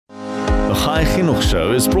The Chai Chinuch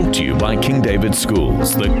Show is brought to you by King David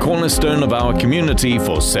Schools, the cornerstone of our community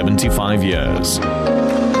for 75 years.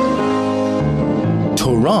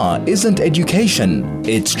 Torah isn't education,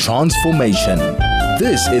 it's transformation.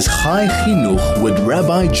 This is Chai Chinuch with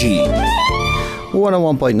Rabbi G.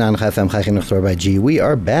 101.9 FM Chai Chinuch Rabbi G. We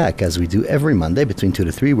are back as we do every Monday between 2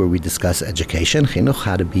 to 3 where we discuss education, chinuch,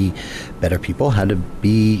 how to be better people, how to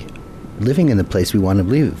be living in the place we want to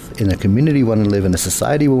live, in a community we want to live, in a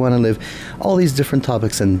society we want to live, all these different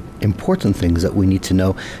topics and important things that we need to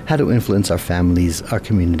know, how to influence our families, our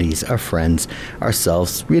communities, our friends,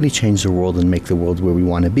 ourselves, really change the world and make the world where we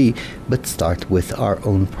want to be, but start with our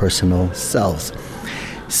own personal selves.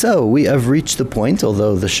 So we have reached the point,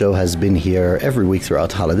 although the show has been here every week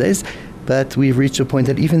throughout holidays, but we've reached a point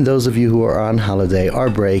that even those of you who are on holiday,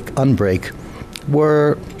 on break,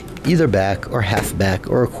 were either back or half back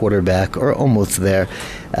or a quarter back or almost there,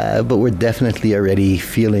 but we're definitely already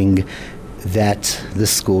feeling that the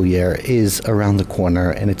school year is around the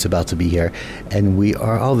corner and it's about to be here, and we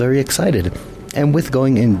are all very excited. And with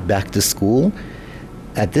going in back to school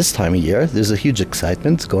at this time of year, there's a huge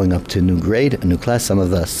excitement going up to a new grade, a new class. Some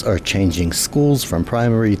of us are changing schools from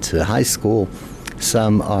primary to high school.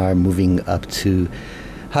 Some are moving up to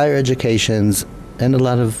higher educations, and a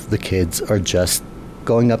lot of the kids are just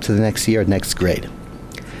going up to the next year, next grade.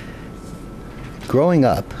 Growing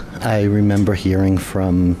up, I remember hearing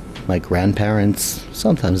from my grandparents,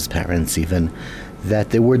 sometimes parents even, that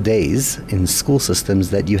there were days in school systems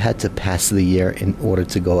that you had to pass the year in order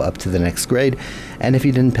to go up to the next grade, and if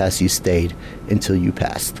you didn't pass, you stayed until you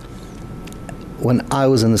passed. When I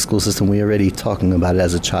was in the school system, we were already talking about it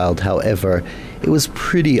as a child. However, it was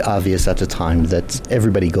pretty obvious at the time that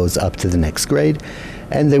everybody goes up to the next grade,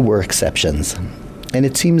 and there were exceptions. And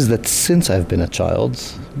it seems that since I've been a child,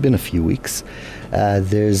 been a few weeks,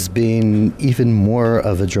 there's been even more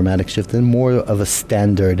of a dramatic shift and more of a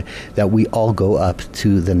standard that we all go up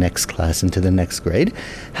to the next class and to the next grade.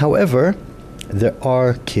 However, there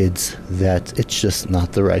are kids that it's just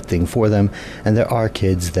not the right thing for them, and there are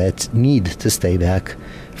kids that need to stay back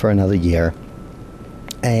for another year.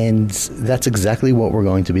 And that's exactly what we're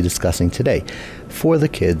going to be discussing today. For the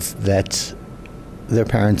kids that their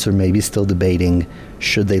parents are maybe still debating,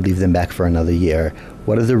 should they leave them back for another year?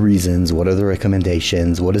 What are the reasons? What are the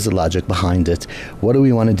recommendations? What is the logic behind it? What do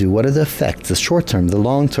we want to do? What are the effects, the short-term, the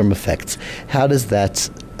long-term effects? How does that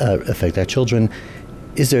affect our children?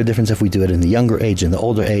 Is there a difference if we do it in the younger age, in the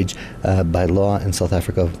older age? By law in South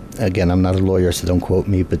Africa, again, I'm not a lawyer, so don't quote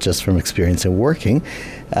me, but just from experience in working,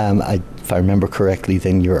 if I remember correctly,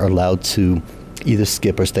 then you're allowed to either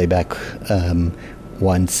skip or stay back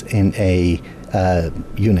once in a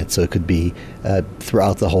unit. So it could be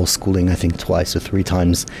throughout the whole schooling, I think twice or three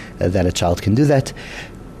times that a child can do that.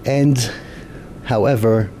 And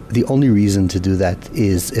however, the only reason to do that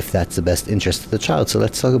is if that's the best interest of the child. So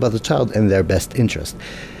let's talk about the child and their best interest.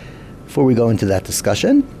 Before we go into that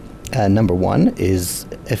discussion, number one is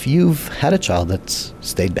if you've had a child that's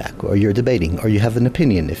stayed back, or you're debating, or you have an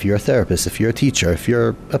opinion, if you're a therapist, if you're a teacher, if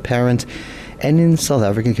you're a parent, and in South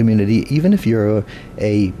African community, even if you're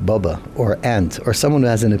a baba or aunt or someone who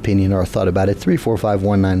has an opinion or a thought about it,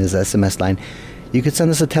 34519 is the SMS line. You could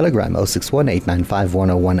send us a telegram,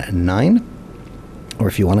 061-895-1019. Or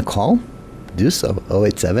if you want to call, do so,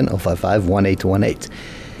 087-055-1818.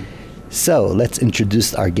 So let's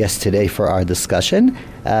introduce our guest today for our discussion.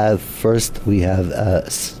 First, we have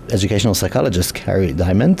educational psychologist Kerri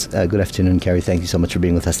Dimant. Good afternoon, Kerri. Thank you so much for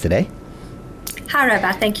being with us today. Hi,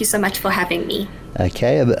 Rabbi. Thank you so much for having me.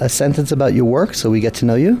 Okay, a sentence about your work so we get to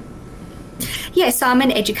know you. Yes, so I'm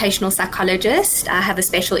an educational psychologist. I have a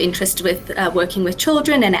special interest with working with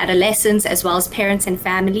children and adolescents, as well as parents and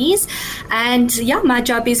families. And my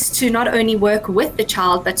job is to not only work with the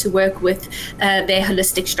child, but to work with their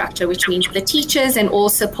holistic structure, which means the teachers and all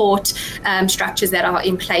support structures that are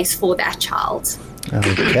in place for that child.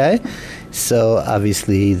 Okay. So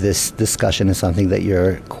obviously this discussion is something that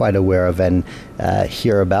you're quite aware of and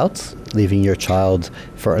hear about, leaving your child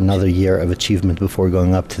for another year of achievement before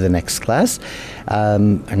going up to the next class. Our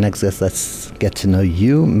next guest, let's get to know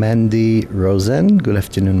you, Mandy Rosin. Good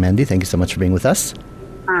afternoon, Mandy. Thank you so much for being with us.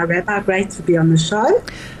 Rabbi, great to be on the show.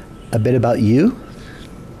 A bit about you.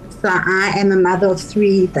 So I am a mother of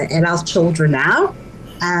three adult children now.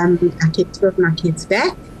 I kept two of my kids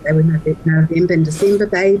back. They were November and December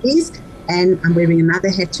babies. And I'm wearing another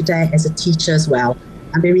hat today as a teacher as well.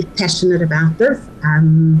 I'm very passionate about this.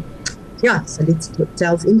 So let's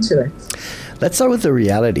delve into it. Let's start with the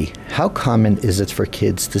reality. How common is it for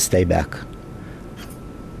kids to stay back?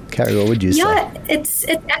 Kerri, what would you say? Yeah, it's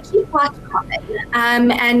actually quite common.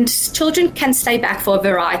 And children can stay back for a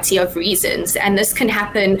variety of reasons. And this can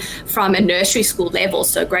happen from a nursery school level,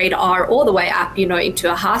 so grade R, all the way up,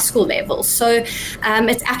 into a high school level. So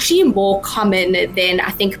it's actually more common than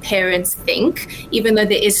I think parents think, even though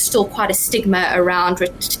there is still quite a stigma around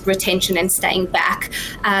retention and staying back.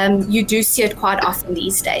 You do see it quite often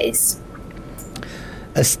these days.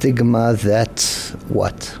 A stigma that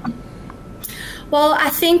what? Well, I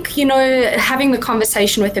think, having the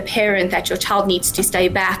conversation with a parent that your child needs to stay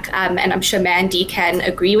back, and I'm sure Mandy can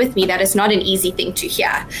agree with me, that is not an easy thing to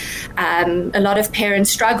hear. A lot of parents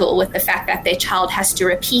struggle with the fact that their child has to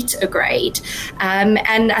repeat a grade.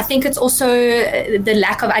 And I think it's also the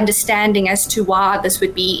lack of understanding as to why this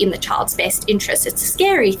would be in the child's best interest. It's a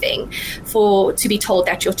scary thing to be told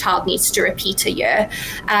that your child needs to repeat a year.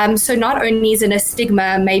 So not only is it a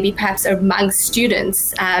stigma, maybe perhaps among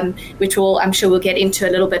students, which I'm sure we'll get into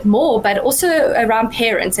a little bit more, but also around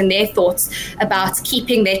parents and their thoughts about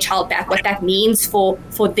keeping their child back, what that means for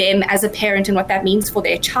them as a parent and what that means for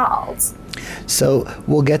their child. So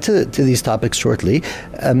we'll get to these topics shortly.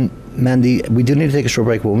 Mandy, we do need to take a short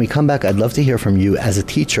break. When we come back, I'd love to hear from you as a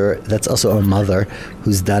teacher that's also a mother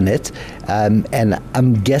who's done it. And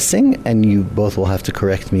I'm guessing, and you both will have to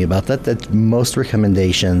correct me about that most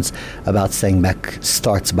recommendations about staying back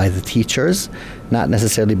starts by the teachers, not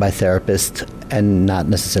necessarily by therapists and not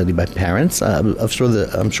necessarily by parents. I'm sure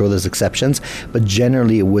there's exceptions, but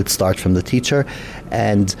generally it would start from the teacher.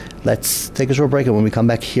 And let's take a short break, and when we come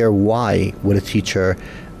back, hear why would a teacher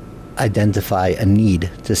identify a need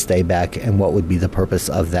to stay back and what would be the purpose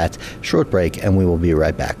of that short break, and we will be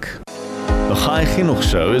right back. The Chai Chinuch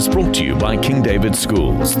Show is brought to you by King David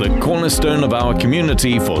Schools, the cornerstone of our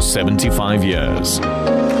community for 75 years.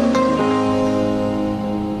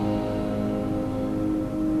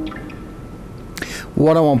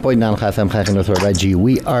 101.9 FM, Chai Chinuch Rabbi G.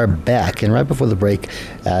 We are back, and right before the break,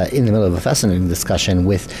 in the middle of a fascinating discussion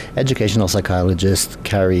with educational psychologist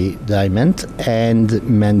Kerri Dimant and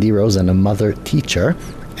Mandy Rosin, a mother teacher.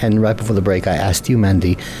 And right before the break, I asked you,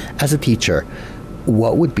 Mandy, as a teacher,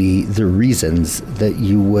 what would be the reasons that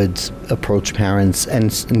you would approach parents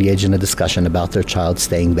and engage in a discussion about their child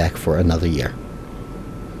staying back for another year?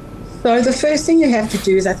 So the first thing you have to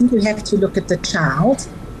do is I think you have to look at the child.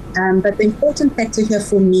 But the important factor here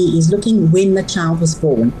for me is looking when the child was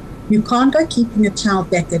born. You can't go keeping a child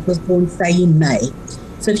back that was born, say, in May.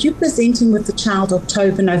 So if you're presenting with the child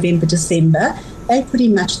October, November, December, they're pretty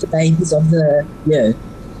much the babies of the year.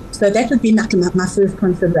 So that would be my first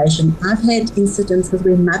consideration. I've had incidences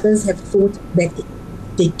where mothers have thought that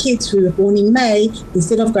their kids who were born in May,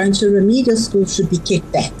 instead of going to remedial school, should be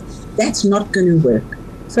kept back. That's not going to work.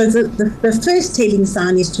 So the first telling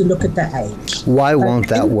sign is to look at the age. Why won't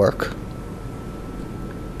that work?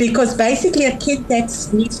 Because basically a kid that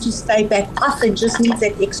needs to stay back often just needs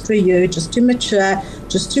that extra year just to mature,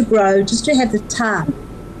 just to grow, just to have the time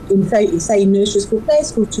in, say nursery school, play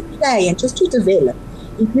school, to play and just to develop.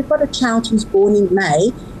 If you've got a child who's born in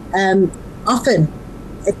May, often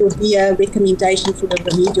it will be a recommendation for the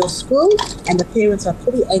remedial school, and the parents are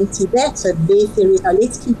pretty anti that. So their theory is, now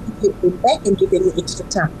let's keep them back and give them the extra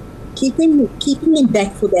time. Keeping them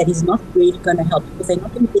back for that is not really going to help, because they're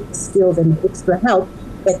not going to get the skills and the extra help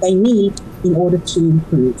that they need in order to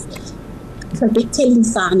improve. So a big telling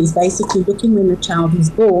sign is basically looking when the child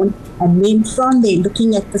is born, and then from there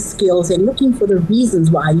looking at the skills and looking for the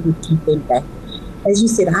reasons why you would keep them back. As you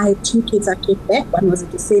said, I had two kids I kept back. One was a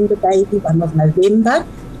December baby, one was November.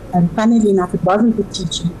 And funnily enough, it wasn't the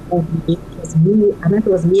teacher who called me. It was me. I don't know if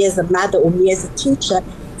it was me as a mother or me as a teacher,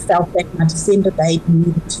 felt that my December baby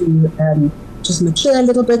needed to just mature a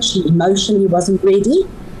little bit. She emotionally wasn't ready.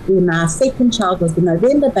 Then my second child was the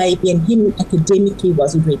November baby, and him academically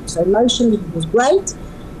wasn't ready. So emotionally he was great.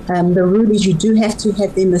 The rule is you do have to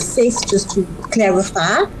have them assessed just to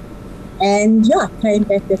clarify. And came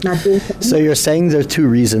back with my daughter. So you're saying there are two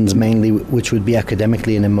reasons mainly, which would be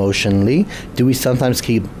academically and emotionally. Do we sometimes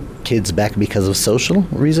keep kids back because of social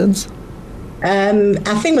reasons?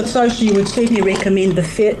 I think with social, you would certainly recommend the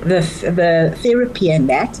therapy and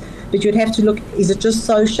that. But you'd have to look, is it just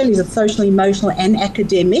social? Is it social, emotional, and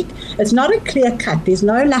academic? It's not a clear cut. There's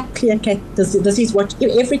no clear cut. This is what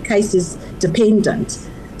every case is dependent.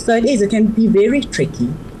 So it can be very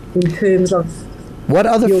tricky in terms of. What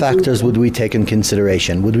other factors would we take in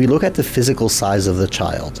consideration? Would we look at the physical size of the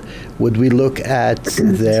child? Would we look at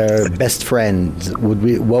their best friends?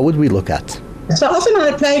 What would we look at? So often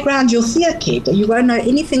on a playground, you'll see a kid. You won't know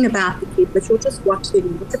anything about the kid, but you'll just watch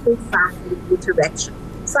them, look at their size and interaction.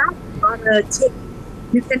 So on a tip,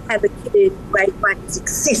 you can have a kid in grade 1 who's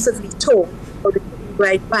excessively tall, or the kid in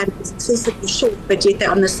grade 1 is excessively short, but yet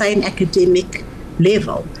they're on the same academic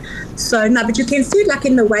level. So, no, but you can see, like,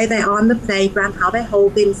 in the way they are on the playground, how they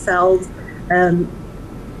hold themselves,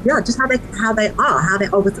 just how they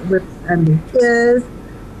are with their peers.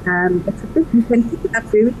 It's a bit, you can pick it up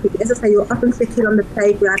very quickly. As I say, you'll often see a kid on the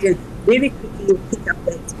playground, and very quickly you'll pick up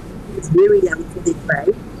that it's very young for their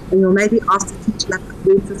grade, and you'll maybe ask the teacher, like,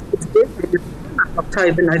 when's this kid's birthday? Like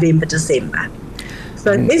October, November, December.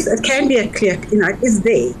 So it can be a clear, it is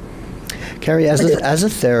there. Kerri, as a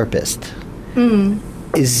therapist,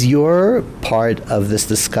 is your part of this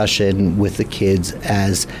discussion with the kids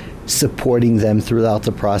as supporting them throughout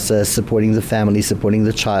the process, supporting the family, supporting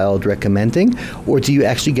the child, recommending, or do you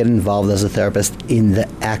actually get involved as a therapist in the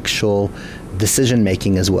actual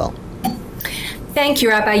decision-making as well? Thank you,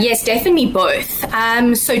 Rabbi. Yes, definitely both.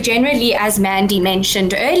 So generally, as Mandy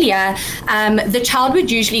mentioned earlier, the child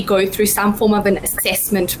would usually go through some form of an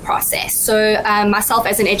assessment process. So myself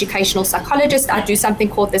as an educational psychologist, I do something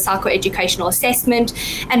called the psychoeducational assessment,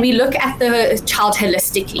 and we look at the child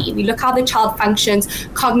holistically. We look how the child functions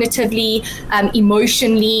cognitively,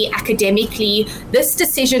 emotionally, academically. This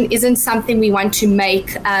decision isn't something we want to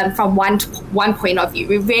make from one point of view.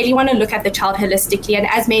 We really want to look at the child holistically, and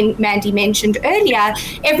as Mandy mentioned earlier,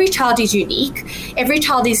 every child is unique, every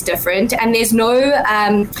child is different, and there's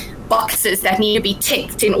no boxes that need to be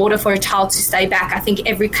ticked in order for a child to stay back. I think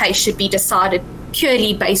every case should be decided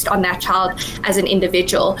purely based on that child as an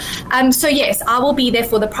individual. So yes, I will be there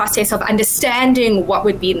for the process of understanding what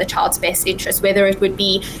would be in the child's best interest, whether it would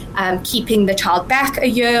be keeping the child back a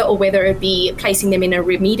year or whether it be placing them in a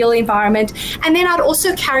remedial environment. And then I'd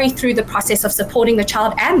also carry through the process of supporting the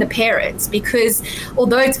child and the parents, because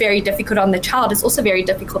although it's very difficult on the child, it's also very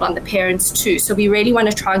difficult on the parents too. So we really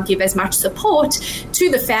want to try and give as much support to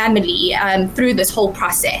the family through this whole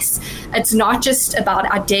process. It's not just about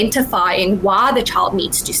identifying why the child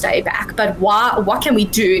needs to stay back, but what can we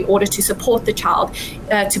do in order to support the child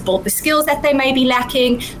to build the skills that they may be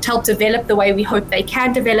lacking, to help develop the way we hope they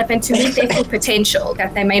can develop, and to meet their full potential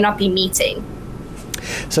that they may not be meeting.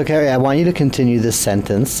 So Kerri, I want you to continue this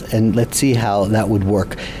sentence and let's see how that would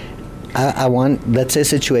work. I want, let's say a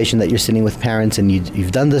situation that you're sitting with parents and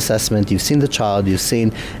you've done the assessment, you've seen the child,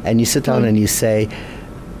 and you sit down and you say,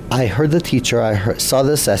 I heard the teacher, saw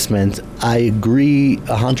the assessment, I agree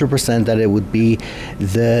 100% that it would be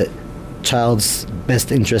the child's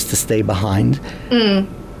best interest to stay behind.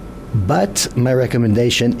 But my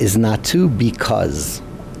recommendation is not to, because.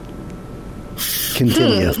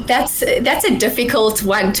 Continue. That's a difficult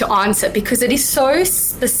one to answer because it is so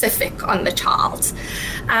specific on the child.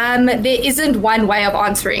 There isn't one way of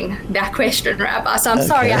answering that question, Rabbi. So I'm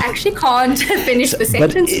sorry, I actually can't finish the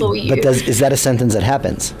sentence for you. But is that a sentence that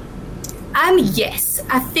happens? Yes.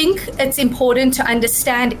 I think it's important to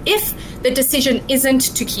understand if the decision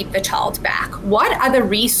isn't to keep the child back, what other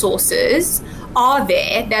resources are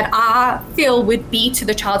there that I feel would be to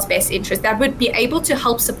the child's best interest, that would be able to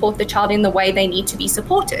help support the child in the way they need to be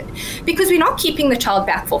supported. Because we're not keeping the child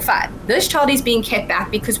back for fun. This child is being kept back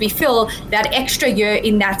because we feel that extra year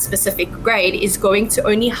in that specific grade is going to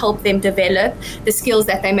only help them develop the skills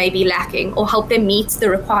that they may be lacking or help them meet the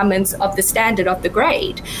requirements of the standard of the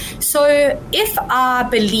grade. So if I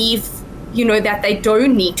believe that they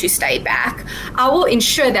don't need to stay back, I will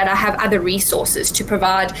ensure that I have other resources to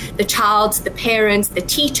provide the child, the parents, the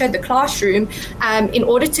teacher, the classroom, in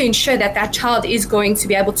order to ensure that that child is going to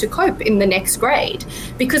be able to cope in the next grade.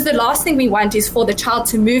 Because the last thing we want is for the child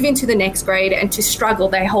to move into the next grade and to struggle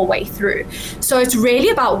their whole way through. So it's really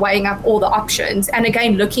about weighing up all the options and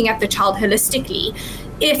again, looking at the child holistically.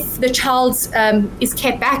 If the child is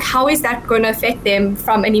kept back, how is that going to affect them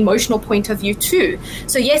from an emotional point of view too?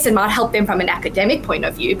 So yes, it might help them from an academic point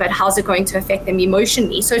of view, but how's it going to affect them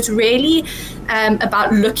emotionally? So it's really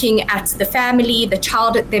about looking at the family, the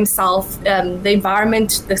child themselves, the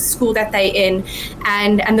environment, the school that they're in,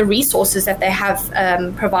 and the resources that they have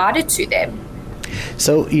provided to them.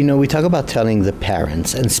 So, we talk about telling the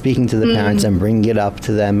parents and speaking to the parents and bringing it up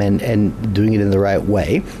to them and doing it in the right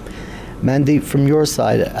way. Mandy, from your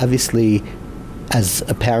side, obviously, as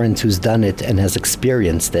a parent who's done it and has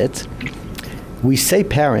experienced it, we say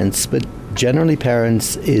parents, but generally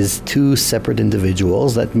parents is two separate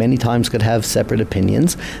individuals that many times could have separate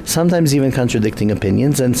opinions, sometimes even contradicting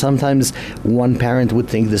opinions, and sometimes one parent would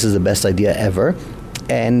think this is the best idea ever,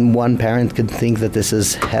 and one parent could think that this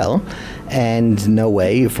is hell, and no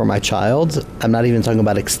way for my child. I'm not even talking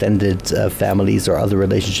about extended families or other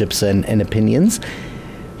relationships and opinions.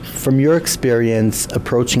 From your experience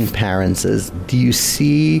approaching parents, do you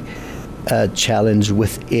see a challenge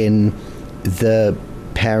within the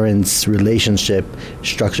parents' relationship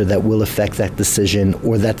structure that will affect that decision,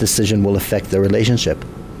 or that decision will affect the relationship?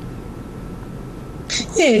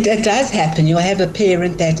 Yeah, it does happen. You'll have a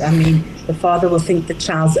parent that, the father will think the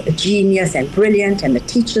child's a genius and brilliant and the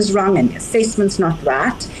teacher's wrong and the assessment's not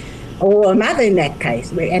right. Or a mother in that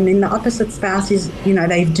case, and then the opposite spouse is,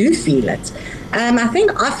 they do feel it. I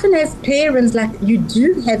think often as parents, you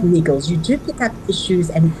do have niggles, you do pick up issues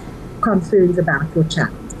and concerns about your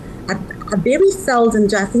child. I very seldom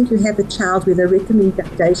do I think you have a child where the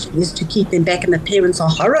recommendation is to keep them back and the parents are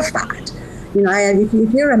horrified.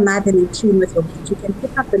 If you're a mother in tune with your kids, you can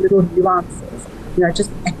pick up the little nuances, just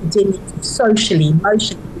academically, socially,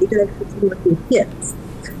 emotionally, whether they fit in with your kids.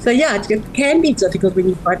 So yeah, it can be difficult when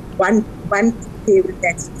you've got one parent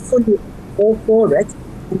that's fully all for it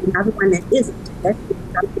and another one that isn't. That's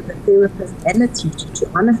something the therapist and the teacher to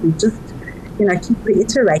honestly just, keep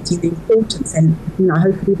reiterating the importance and,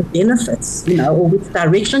 hopefully the benefits, or which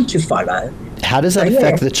direction to follow. How does that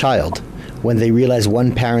affect the child when they realize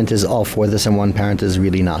one parent is all for this and one parent is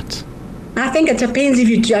really not? I think it depends if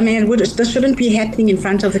you do. This shouldn't be happening in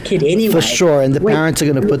front of the kid anyway. For sure, and the parents are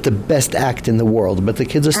going to put the best act in the world, but the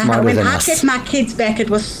kids are smarter than us. When I kept my kids back, it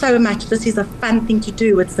was so much, this is a fun thing to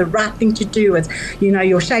do, it's the right thing to do, it's,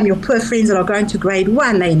 you're showing your poor friends that are going to grade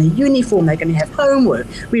 1, they're in a uniform, they're going to have homework.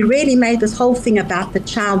 We really made this whole thing about the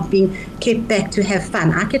child being kept back to have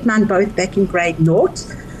fun. I kept mine both back in grade 0.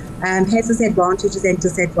 Has its advantages and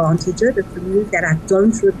disadvantages. It's a move that I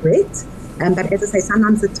don't regret. But as I say,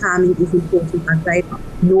 sometimes the timing is important. Like grade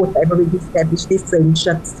 0, they've already established their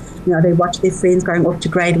friendships. They watch their friends going off to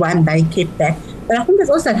grade 1, they kept back. But I think it's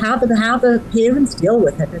also how the parents deal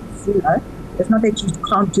with it. It's, it's not that you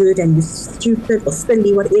can't do it and you're stupid or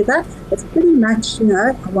silly, whatever. It's pretty much,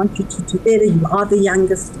 I want you to do better. You are the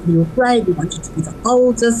youngest in your grade. We want you to be the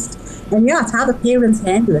oldest. And it's how the parents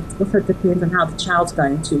handle it. It also depends on how the child's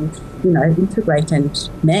going to, integrate and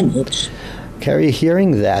manage. Kerri,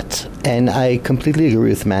 hearing that, and I completely agree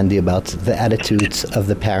with Mandy about the attitudes of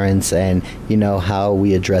the parents and, how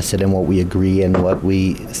we address it and what we agree and what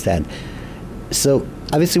we stand. So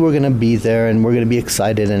obviously we're going to be there and we're going to be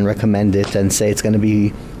excited and recommend it and say it's going to be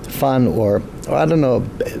fun or I don't know,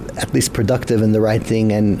 at least productive and the right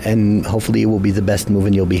thing, and hopefully it will be the best move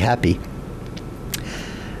and you'll be happy.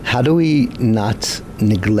 How do we not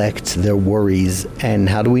neglect their worries, and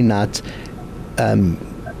how do we not,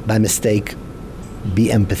 by mistake, be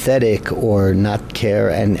empathetic or not care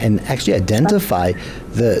and actually identify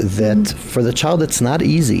that for the child it's not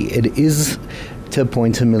easy. It is to a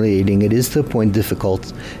point humiliating, it is to a point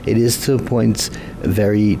difficult, it is to a point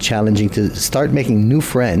very challenging to start making new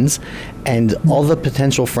friends, and all the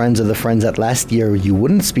potential friends are the friends that last year you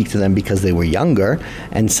wouldn't speak to them because they were younger,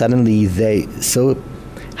 and suddenly so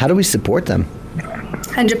how do we support them?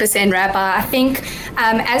 100%, Rabbi. I think,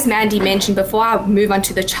 as Mandy mentioned before I move on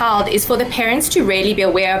to the child, is for the parents to really be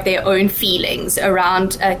aware of their own feelings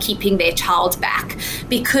around keeping their child back.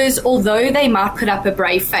 Because although they might put up a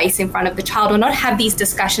brave face in front of the child or not have these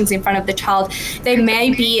discussions in front of the child, there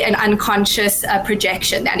may be an unconscious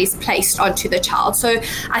projection that is placed onto the child. So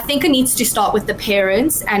I think it needs to start with the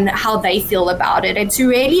parents and how they feel about it, and to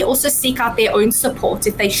really also seek out their own support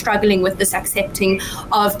if they're struggling with this accepting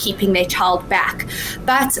of keeping their child back.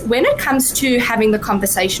 But when it comes to having the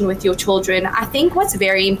conversation with your children, I think what's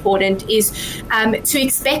very important is to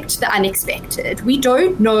expect the unexpected. We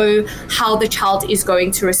don't know how the child is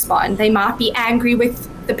going to respond. They might be angry with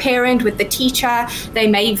the parent, with the teacher. They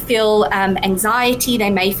may feel anxiety.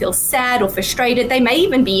 They may feel sad or frustrated. They may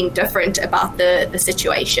even be indifferent about the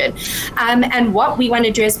situation. And what we want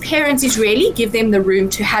to do as parents is really give them the room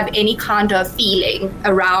to have any kind of feeling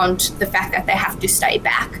around the fact that they have to stay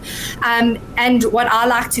back. And what I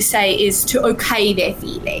like to say is to okay their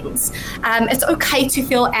feelings. It's okay to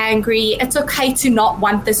feel angry. It's okay to not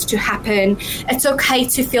want this to happen. It's okay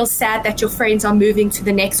to feel sad that your friends are moving to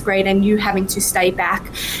the next grade and you having to stay back.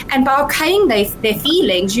 And by okaying their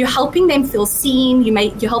feelings, you're helping them feel seen,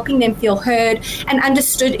 you're helping them feel heard and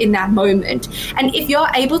understood in that moment. And if you're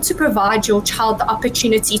able to provide your child the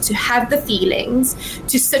opportunity to have the feelings,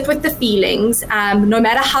 to sit with the feelings, no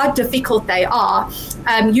matter how difficult they are,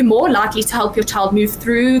 you're more likely to help your child move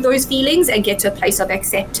through those feelings and get to a place of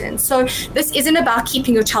acceptance. So this isn't about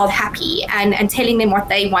keeping your child happy and telling them what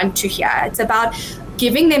they want to hear. It's about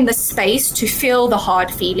giving them the space to feel the hard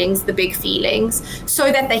feelings, the big feelings,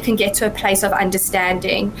 so that they can get to a place of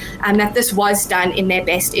understanding that this was done in their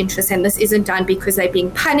best interest and this isn't done because they're being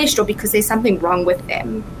punished or because there's something wrong with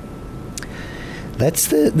them. Let's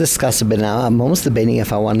discuss a bit now. I'm almost debating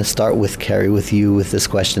if I want to start with Kerri, with you, with this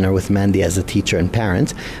question, or with Mandy as a teacher and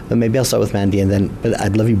parent. But maybe I'll start with Mandy, but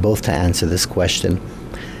I'd love you both to answer this question.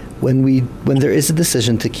 when there is a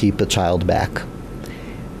decision to keep a child back,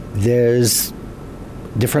 there's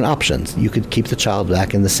different options. You could keep the child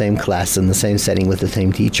back in the same class, in the same setting with the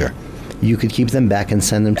same teacher. You could keep them back and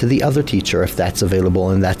send them to the other teacher if that's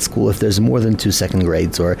available in that school, if there's more than 2 second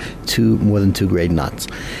grades or more than 2 grade knots.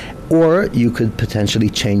 Or you could potentially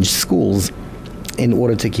change schools in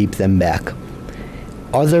order to keep them back.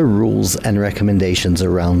 Are there rules and recommendations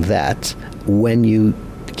around that? When you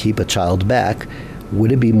keep a child back,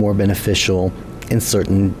 would it be more beneficial in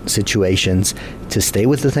certain situations to stay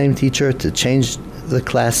with the same teacher, to change the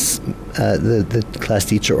class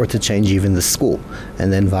teacher, or to change even the school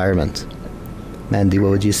and the environment? Mandy,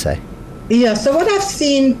 what would you say? Yeah, so what I've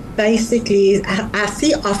seen basically is I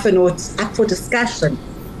see often, or it's up for discussion,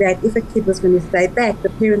 that if a kid was going to stay back, the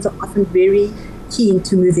parents are often very keen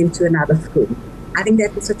to move him to another school. I think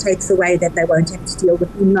that also takes away that they won't have to deal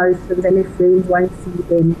with emotions and their friends won't see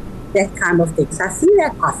them, that kind of thing. So I see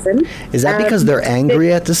that often. Is that because they're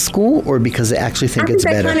angry at the school, or because they actually think it's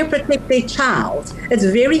better? I think they're trying to protect their child. It's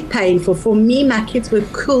very painful. For me, my kids were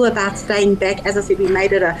cool about staying back. As I said, we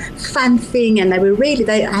made it a fun thing, and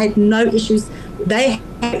I had no issues. They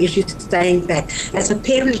had issues staying back. As a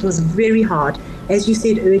parent, it was very hard. As you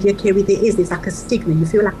said earlier, Kerri, there's like a stigma. You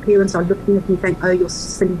feel like parents are looking at you and saying, oh, you're a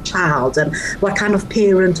silly child, and what kind of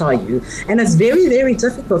parent are you? And it's very, very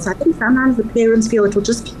difficult. So I think sometimes the parents feel it will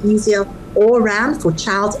just be easier all around for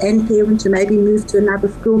child and parent to maybe move to another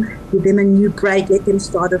school, give them a new break, let them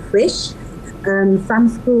start afresh. Some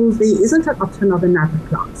schools, there isn't an option of another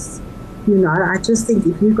class. You know, I just think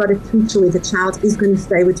if you've got a teacher where the child is going to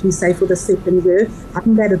stay with you, say, for the second year, I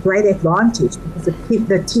think that's a great advantage, because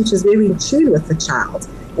the teacher is very in tune with the child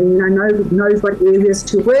and, knows what areas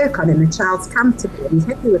to work on, and the child's comfortable and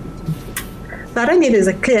happy with the teacher. So I don't think there's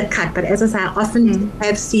a clear cut, but as I say, I often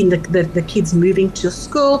have seen the kids moving to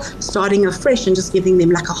school, starting afresh and just giving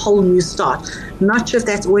them like a whole new start. Not sure if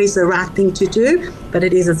that's always the right thing to do, but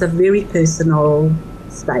it's a very personal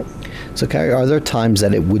space. So, Kerri, are there times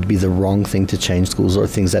that it would be the wrong thing to change schools, or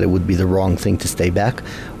things that it would be the wrong thing to stay back,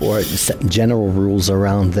 or general rules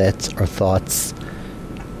around that, or thoughts?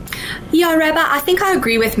 Yeah, Rabbi, I think I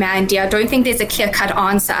agree with Mandy. I don't think there's a clear-cut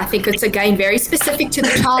answer. I think it's, again, very specific to the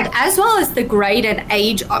child as well as the grade and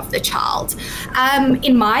age of the child.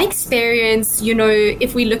 In my experience,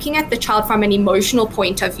 if we're looking at the child from an emotional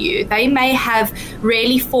point of view, they may have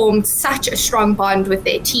really formed such a strong bond with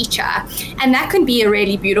their teacher. And that can be a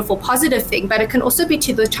really beautiful, positive thing, but it can also be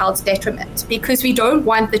to the child's detriment, because we don't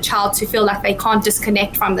want the child to feel like they can't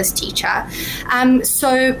disconnect from this teacher.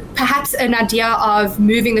 So perhaps an idea of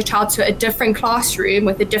moving the child to a different classroom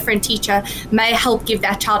with a different teacher may help give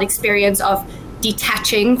that child experience of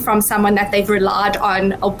detaching from someone that they've relied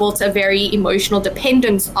on or built a very emotional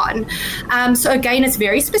dependence on. So again, it's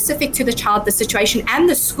very specific to the child, the situation, and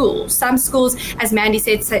the school. Some schools, as Mandy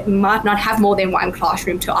said, might not have more than one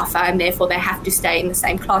classroom to offer, and therefore they have to stay in the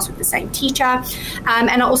same class with the same teacher. And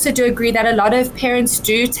I also do agree that a lot of parents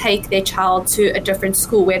do take their child to a different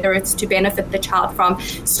school, whether it's to benefit the child from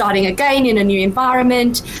starting again in a new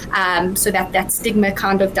environment, so that stigma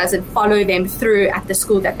kind of doesn't follow them through at the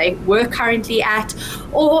school that they were currently at.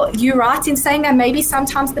 Or you're right in saying that maybe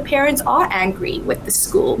sometimes the parents are angry with the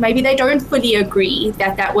school. Maybe they don't fully agree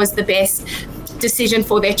that was the best decision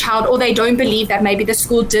for their child, or they don't believe that maybe the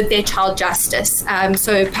school did their child justice.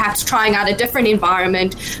 So perhaps trying out a different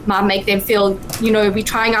environment might make them feel, we're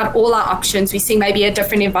trying out all our options. We see maybe a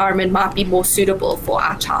different environment might be more suitable for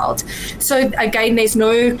our child. So again, there's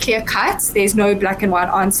no clear cuts. There's no black and white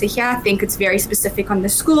answer here. I think it's very specific on the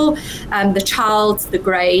school, the child, the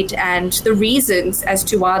grade, and the reasons as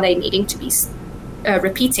to why they're needing to be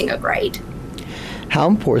repeating a grade. How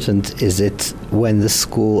important is it when the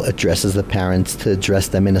school addresses the parents to address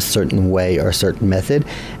them in a certain way or a certain method?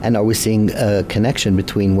 And are we seeing a connection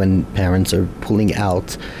between when parents are pulling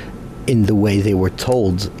out in the way they were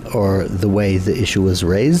told or the way the issue was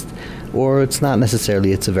raised? Or it's not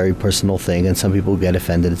necessarily, it's a very personal thing, and some people get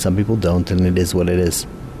offended and some people don't, and it is what it is?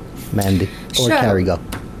 Mandy or Kerri, go.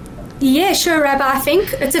 Yeah, sure, Rabbi. I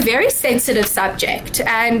think it's a very sensitive subject.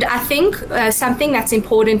 And I think something that's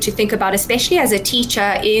important to think about, especially as a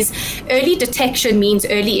teacher, is early detection means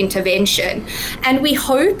early intervention. And we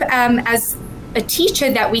hope as a teacher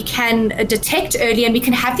that we can detect early, and we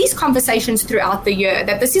can have these conversations throughout the year,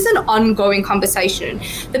 that this is an ongoing conversation.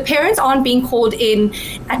 The parents aren't being called in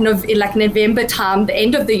at November time, the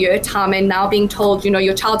end of the year time, and now being told,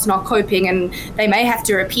 your child's not coping and they may have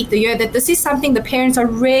to repeat the year. That this is something the parents are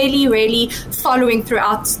really, really following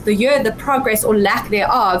throughout the year, the progress or lack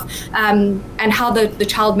thereof, and how the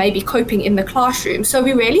child may be coping in the classroom. So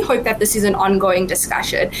we really hope that this is an ongoing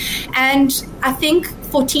discussion. And I think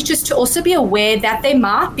for teachers to also be aware that there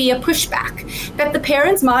might be a pushback, that the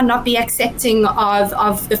parents might not be accepting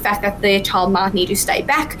of the fact that their child might need to stay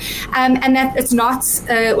back, and that it's not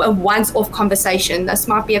a once-off conversation. This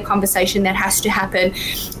might be a conversation that has to happen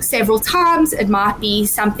several times. It might be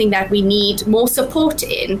something that we need more support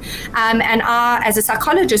in. And I, as a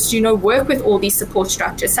psychologist, work with all these support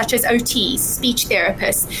structures, such as OTs, speech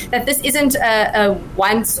therapists, that this isn't a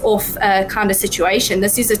once-off kind of situation.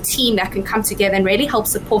 This is a team that can come together and really help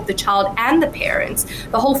support the child and the parents,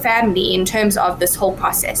 the whole family, in terms of this whole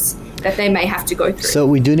process that they may have to go through. So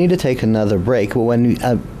we do need to take another break. But I'm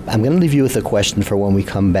going to leave you with a question for when we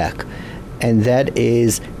come back. And that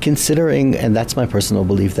is considering, and that's my personal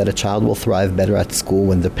belief, that a child will thrive better at school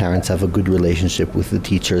when the parents have a good relationship with the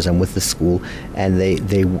teachers and with the school, and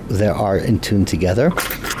they are in tune together.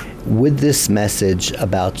 Would this message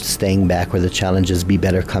about staying back or the challenges be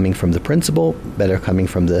better coming from the principal, better coming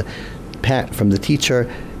from the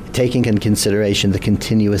teacher, taking in consideration the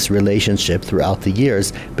continuous relationship throughout the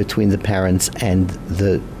years between the parents and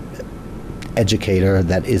the educator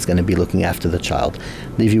that is going to be looking after the child?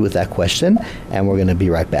 Leave you with that question, and we're going to be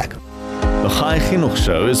right back. The Chai Chinuch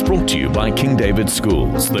Show is brought to you by King David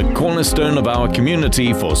Schools, the cornerstone of our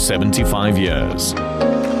community for 75 years.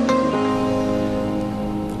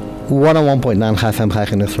 101.9 Chai FM Chai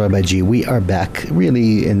Chinuch Rabbi G. We are back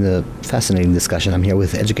really in the fascinating discussion. I'm here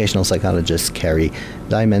with educational psychologist Kerri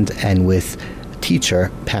Dimant and with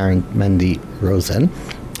teacher, parent Mandy Rosin,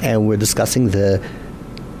 and we're discussing the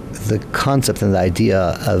concept and the idea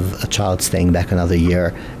of a child staying back another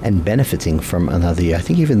year and benefiting from another year. I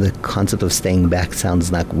think even the concept of staying back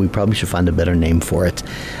sounds like we probably should find a better name for it.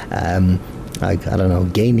 Like, I don't know,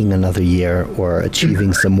 gaining another year or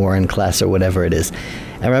achieving some more in class or whatever it is.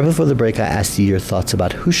 And right before the break, I asked you your thoughts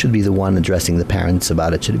about who should be the one addressing the parents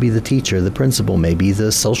about it. Should it be the teacher, the principal, maybe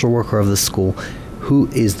the social worker of the school? Who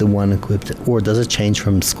is the one equipped? Or does it change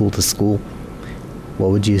from school to school?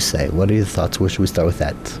 What would you say? What are your thoughts? Where should we start with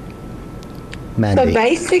that? Mandy.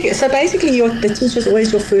 So basically, the teacher is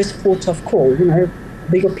always your first port of call.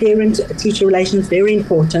 Your parent-teacher relation is very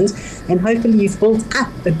important, and hopefully you've built up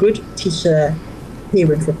a good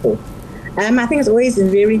teacher-parent rapport. I think it's always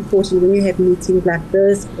very important when you have meetings like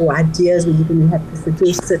this or ideas where you're going to have to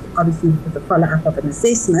suggest it, obviously with the follow-up of an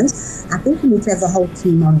assessment. I think you need to have the whole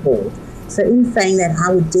team on board. So in saying that,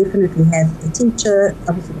 I would definitely have the teacher,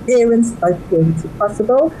 obviously the parents, both parents if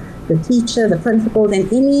possible, the teacher, the principal,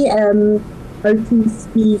 and any OT,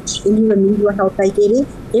 speech, any remedial help they're getting.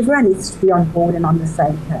 Everyone needs to be on board and on the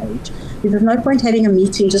same page. There's no point having a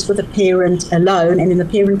meeting just with a parent alone, and then the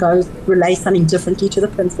parent relays something differently to the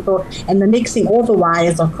principal, and the next thing, all the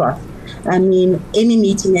wires are crossed. I mean, any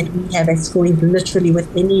meeting that we have at school is literally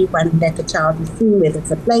with anyone that the child is seeing, whether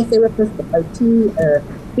it's a play therapist, an OT, a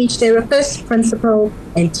speech therapist, principal,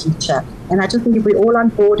 and teacher. And I just think if we're all on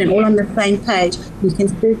board and all on the same page, we can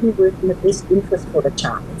certainly work in the best interest for the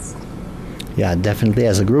child. Yeah, definitely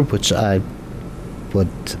as a group, which I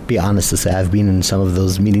would be honest to say I've been in some of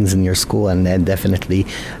those meetings in your school, and definitely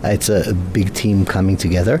it's a big team coming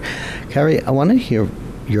together. Kerri, I want to hear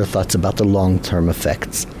your thoughts about the long-term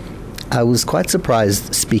effects. I was quite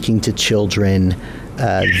surprised speaking to children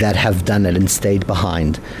that have done it and stayed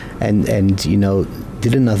behind and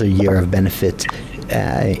did another year of benefit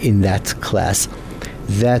in that class,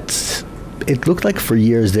 that it looked like for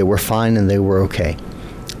years they were fine and they were okay.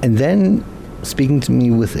 And then speaking to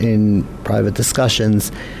me within private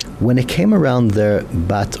discussions, when it came around their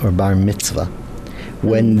bat or bar mitzvah,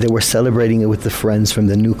 when they were celebrating it with the friends from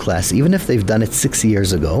the new class, even if they've done it 6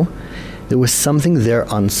 years ago, there was something there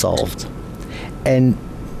unsolved. And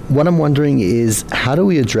what I'm wondering is, how do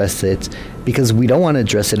we address it? Because we don't want to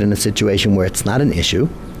address it in a situation where it's not an issue.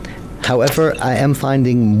 However, I am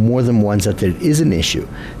finding more than once that there is an issue,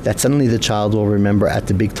 that suddenly the child will remember at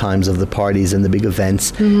the big times of the parties and the big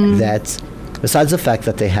events that, besides the fact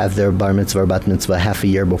that they have their bar mitzvah or bat mitzvah half a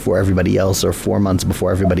year before everybody else or 4 months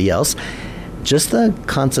before everybody else, just the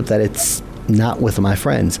concept that it's not with my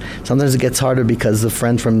friends. Sometimes it gets harder because the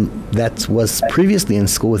friend that was previously in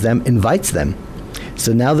school with them invites them.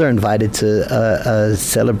 So now they're invited to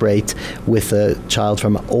celebrate with a child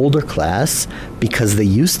from an older class because they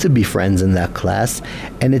used to be friends in that class,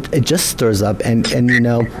 and it just stirs up. And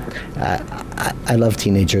I love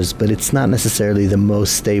teenagers, but it's not necessarily the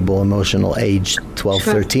most stable emotional age, 12,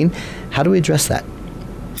 13. How do we address that?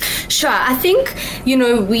 Sure. I think,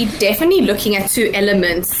 we're definitely looking at two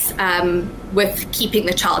elements with keeping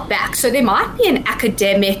the child back. So there might be an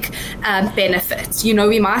academic benefit. You know,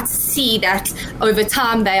 we might see that over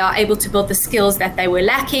time they are able to build the skills that they were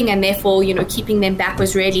lacking, and therefore, you know, keeping them back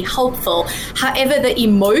was really helpful. However, the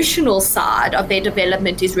emotional side of their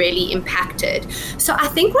development is really impacted. So I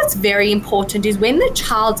think what's very important is when the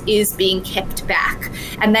child is being kept back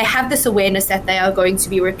and they have this awareness that they are going to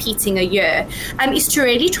be repeating a year, is to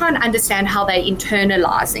really try and understand how they're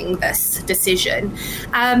internalizing this decision.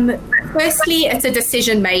 Firstly, it's a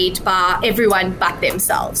decision made by everyone but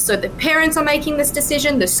themselves. So the parents are making this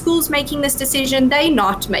decision, the school's making this decision, they're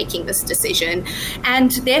not making this decision.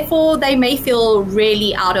 And therefore, they may feel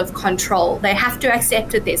really out of control. They have to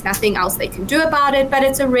accept it. There's nothing else they can do about it, but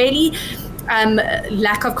it's a really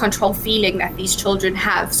lack of control feeling that these children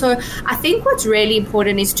have. So I think what's really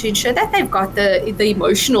important is to ensure that they've got the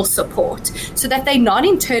emotional support, so that they're not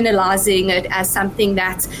internalizing it as something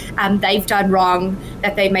that they've done wrong,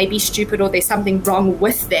 that they may be stupid or there's something wrong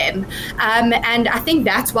with them. And I think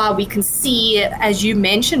that's why we can see, as you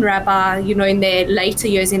mentioned, Rabbi, you know, in their later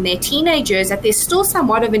years, in their teenage years, that there's still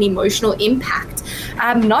somewhat of an emotional impact,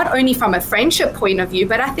 not only from a friendship point of view,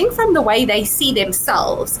 but I think from the way they see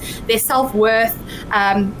themselves, their self-worth,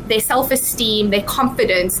 their self-esteem, their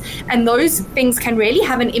confidence, and those things can really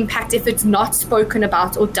have an impact if it's not spoken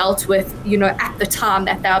about or dealt with, you know, at the time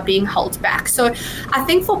that they are being held back. So I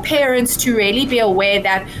think for parents to really be aware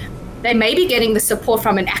that they may be getting the support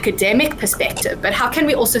from an academic perspective, but how can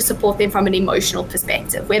we also support them from an emotional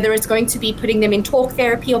perspective, whether it's going to be putting them in talk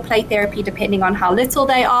therapy or play therapy, depending on how little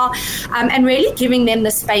they are, and really giving them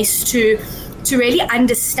the space to really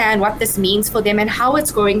understand what this means for them and how it's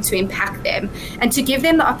going to impact them, and to give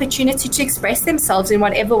them the opportunity to express themselves in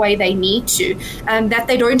whatever way they need to, that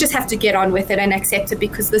they don't just have to get on with it and accept it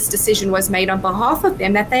because this decision was made on behalf of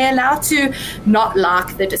them, that they're allowed to not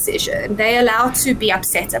like the decision, they're allowed to be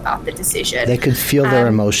upset about the decision. They could feel their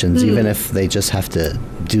emotions, even if they just have to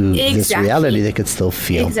do this reality, they could still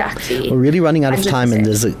feel. Exactly. We're really running out of 100%. time, and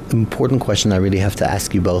there's an important question I really have to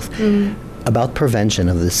ask you both about prevention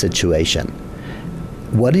of this situation.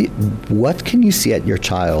 What can you see at your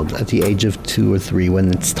child at the age of 2 or 3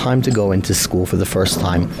 when it's time to go into school for the first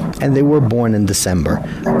time, and they were born in December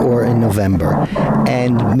or in November,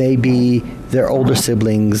 and maybe their older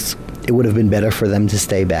siblings, it would have been better for them to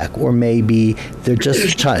stay back, or maybe they're just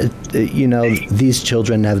these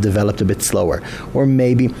children have developed a bit slower, or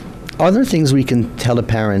maybe are there things we can tell a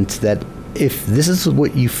parent that if this is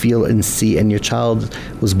what you feel and see, and your child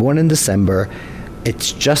was born in December,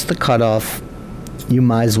 it's just the cutoff, you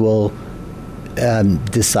might as well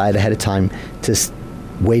decide ahead of time to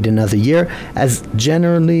wait another year, as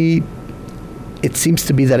generally it seems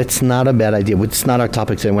to be that it's not a bad idea. It's not our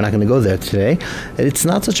topic today. We're not going to go there today. It's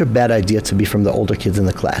not such a bad idea to be from the older kids in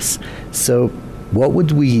the class. So what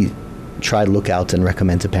would we try to look out and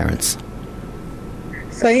recommend to parents?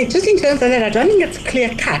 So just in terms of that, I don't think it's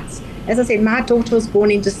clear cut. As I said, my daughter was born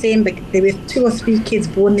in December. There were 2 or 3 kids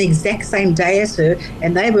born the exact same day as her,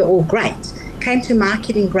 and they were all great. Came to my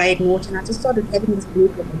kid in grade 0, and I just started having this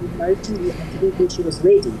group of emotionally, I didn't think she was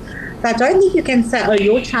ready. So I don't think you can say, oh,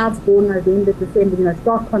 your child's born November, December,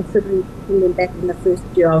 start considering putting them back in the first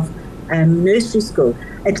year of nursery school.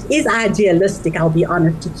 It is idealistic, I'll be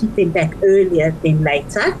honest, to keep them back earlier than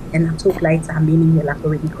later. And I talk later, I'm meaning they're like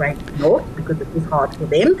already grade 0, because it is hard for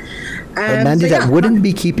them. But Mandy, that wouldn't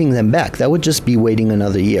be keeping them back. That would just be waiting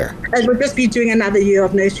another year. It would just be doing another year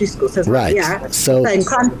of nursery school. So right. Yeah, so same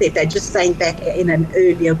concept. They're just staying back in an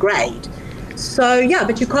earlier grade. So, yeah,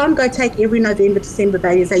 but you can't go take every November, December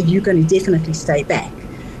baby and say, you're going to definitely stay back.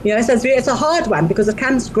 You know, so it's a hard one, because it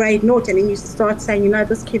comes grade 0, and then you start saying,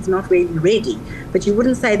 this kid's not really ready. But you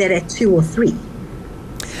wouldn't say that at 2 or 3.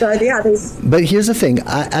 So, yeah, there's... But here's the thing.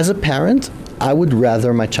 As a parent, I would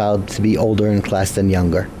rather my child to be older in class than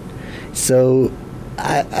younger. So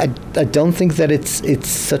I don't think that it's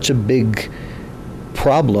such a big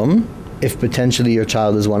problem if potentially your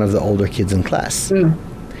child is one of the older kids in class.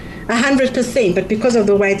 100%, but because of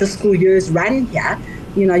the way the school years run here,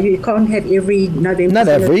 you can't have every November. Not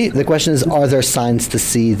every. The question is, are there signs to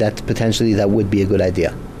see that potentially that would be a good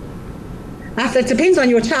idea? It depends on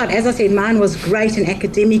your child. As I said, mine was great and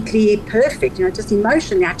academically perfect. Just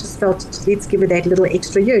emotionally, I just felt, let's give her that little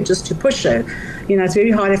extra year just to push her. It's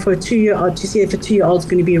very hard for a 2-year-old to see if a 2-year-old's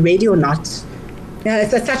going to be ready or not.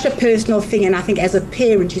 It's such a personal thing, and I think as a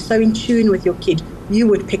parent, you're so in tune with your kid, you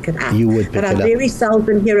would pick it up. But I very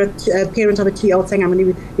seldom hear a parent of a 2-year-old saying, I'm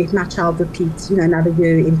going to let my child repeat, another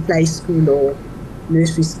year in play school or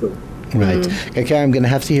nursery school. Right. Okay, Kerri, I'm going to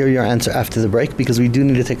have to hear your answer after the break, because we do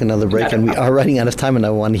need to take another break, and we are running out of time, and I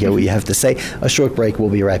want to hear what you have to say. A short break. We'll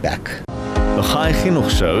be right back. The Chai Chinuch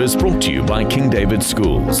Show is brought to you by King David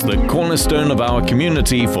Schools, the cornerstone of our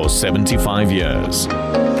community for 75 years.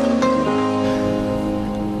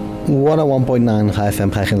 101.9 Chai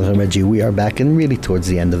FM, Chai Chinuch Reji. We are back and really towards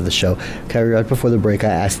the end of the show. Kerri, right before the break,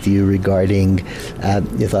 I asked you regarding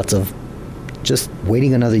your thoughts of just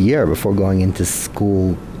waiting another year before going into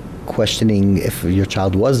school, questioning if your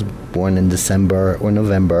child was born in December or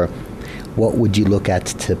November, what would you look at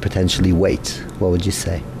to potentially wait? What would you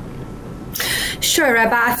say? Sure,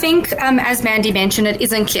 Rabbi. I think, as Mandy mentioned, it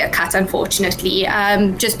isn't clear-cut, unfortunately.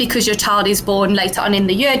 Just because your child is born later on in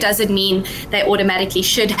the year doesn't mean they automatically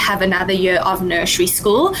should have another year of nursery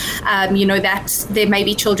school. That there may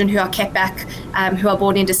be children who are kept back, who are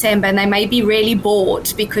born in December, and they may be really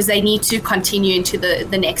bored because they need to continue into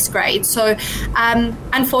the next grade. So,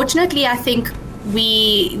 unfortunately, I think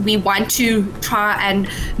we want to try and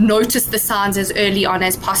notice the signs as early on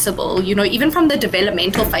as possible, even from the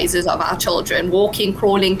developmental phases of our children, walking,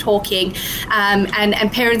 crawling, talking,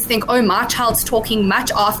 and parents think, oh, my child's talking much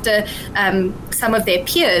after some of their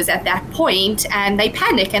peers at that point, and they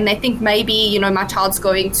panic and they think maybe, my child's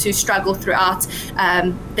going to struggle throughout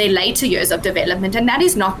their later years of development, and that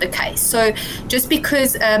is not the case. So just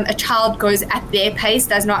because a child goes at their pace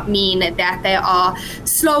does not mean that they are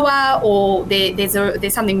slower or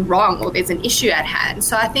there's something wrong or there's an issue at hand.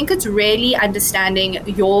 So I think it's really understanding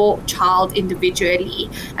your child individually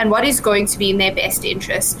and what is going to be in their best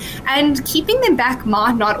interest. And keeping them back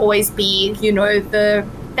might not always be,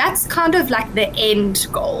 that's kind of like the end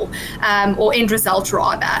goal or end result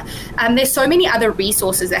rather. There's so many other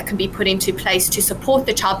resources that can be put into place to support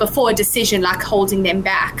the child before a decision like holding them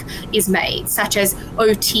back is made, such as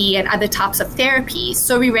OT and other types of therapies.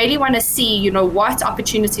 So we really want to see, what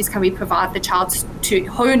opportunities can we provide the child to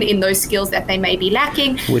hone in those skills that they may be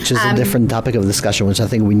lacking. Which is a different topic of discussion, which I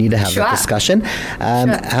think we need to have a discussion.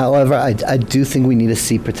 However, I do think we need to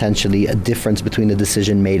see potentially a difference between a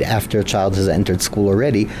decision made after a child has entered school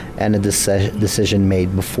already and a decision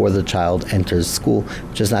made before the child enters school,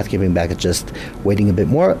 which is not giving back, it's just waiting a bit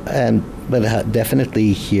more. But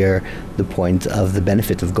definitely hear the point of the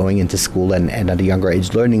benefit of going into school and at a younger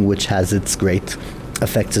age learning, which has its great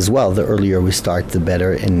effects as well. The earlier we start, the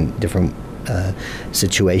better in different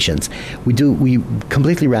situations. We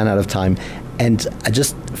completely ran out of time, and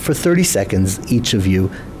for 30 seconds, each of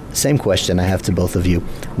you, same question I have to both of you.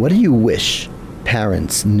 What do you wish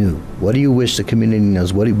parents knew? What do you wish the community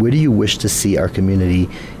knows? Where do you wish to see our community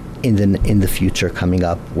in the future coming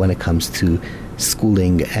up when it comes to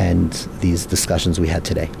schooling and these discussions we had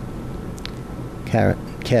today?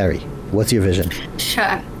 Kerri, what's your vision?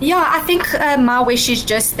 Sure. Yeah, I think my wish is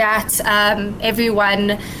just that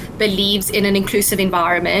everyone believes in an inclusive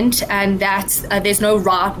environment and that there's no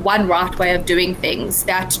one right way of doing things,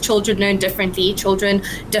 that children learn differently, children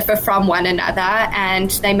differ from one another,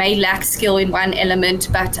 and they may lack skill in one element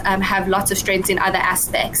but have lots of strengths in other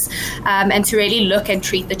aspects, and to really look and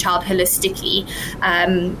treat the child holistically,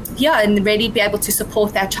 and really be able to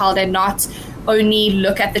support that child and not only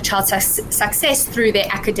look at the child's success through their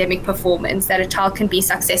academic performance, that a child can be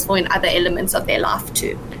successful in other elements of their life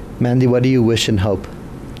too. Mandy, what do you wish and hope?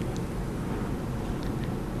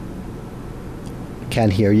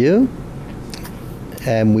 Can't hear you.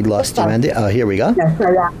 We lost you, Mandy. Oh, here we go.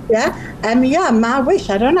 My wish,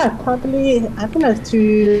 to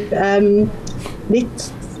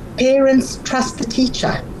let parents trust the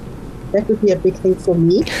teacher. That would be a big thing for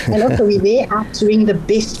me. And also we're there out doing the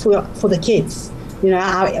best for the kids.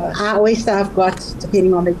 I always say I've got,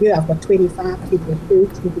 depending on the year, I've got 25 kids or 30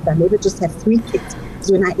 kids. I never just have 3 kids.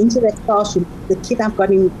 So when I enter that classroom, the kid I've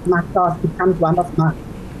got in my class becomes one of mine.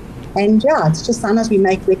 And it's just sometimes we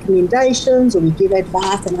make recommendations or we give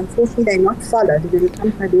advice, and unfortunately they're not followed. When it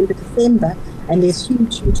comes November, December, and there's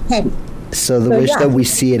huge panic. So the wish that we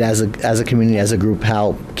see it as a community, as a group,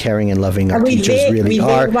 how caring and loving our teachers really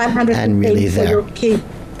are, and really there.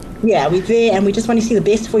 Yeah, we're there, and we just want to see the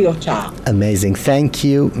best for your child. Amazing. Thank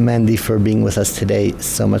you, Mandy, for being with us today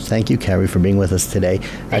so much. Thank you, Kerri, for being with us today.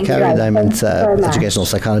 Kerri Dimant, educational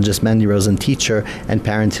psychologist, Mandy Rosin, teacher and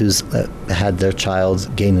parent who's had their child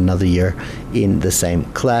gain another year in the same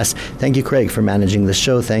class. Thank you, Craig, for managing the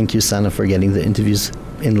show. Thank you, Sana, for getting the interviews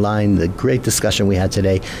in line, the great discussion we had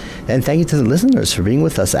today. And thank you to the listeners for being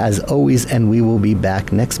with us as always, and we will be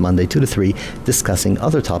back next Monday 2 to 3 discussing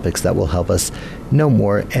other topics that will help us know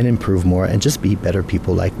more and improve more and just be better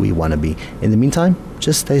people like we want to be. In the meantime,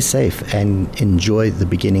 just stay safe and enjoy the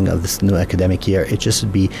beginning of this new academic year. It just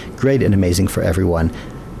would be great and amazing for everyone.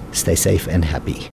 Stay safe and happy.